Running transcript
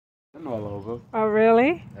been all over. Oh,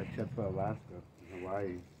 really? Except for Alaska and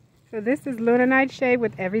Hawaii. So this is Luna Nightshade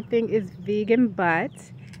with Everything is Vegan But.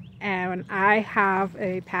 And I have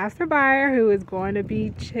a passerby who is going to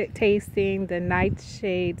be tasting the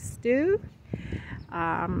Nightshade stew.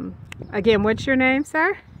 Again, what's your name,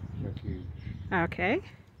 sir? Jackie. Okay.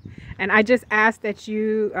 And I just ask that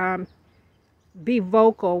you be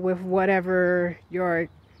vocal with whatever your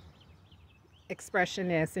expression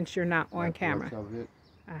is, since you're not on camera.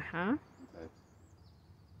 Uh-huh.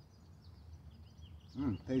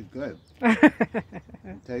 Okay. Tastes good.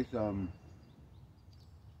 It tastes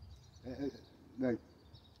like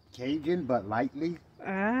Cajun, but lightly.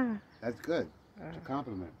 Ah. That's good. It's a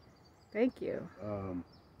compliment. Thank you. I'm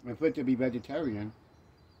fit to be vegetarian,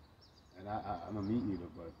 and I'm a meat eater,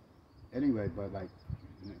 but anyway, but like,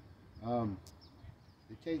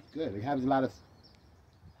 it tastes good. It has a lot of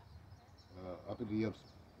uppity up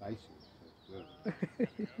spices. So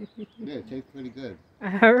it's good. Yeah, it tastes pretty good.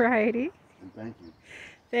 Alrighty. And thank you.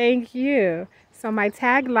 Thank you. So my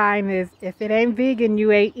tagline is, if it ain't vegan,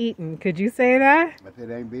 you ain't eating. Could you say that? If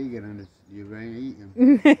it ain't vegan, and you ain't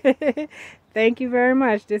eating. Thank you very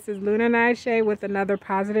much. This is Luna Nightshade with another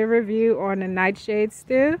positive review on the Nightshade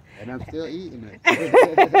stew. And I'm still eating it.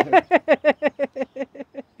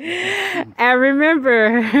 And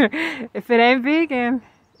remember, if it ain't vegan,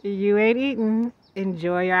 you ain't eating.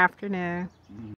 Enjoy your afternoon.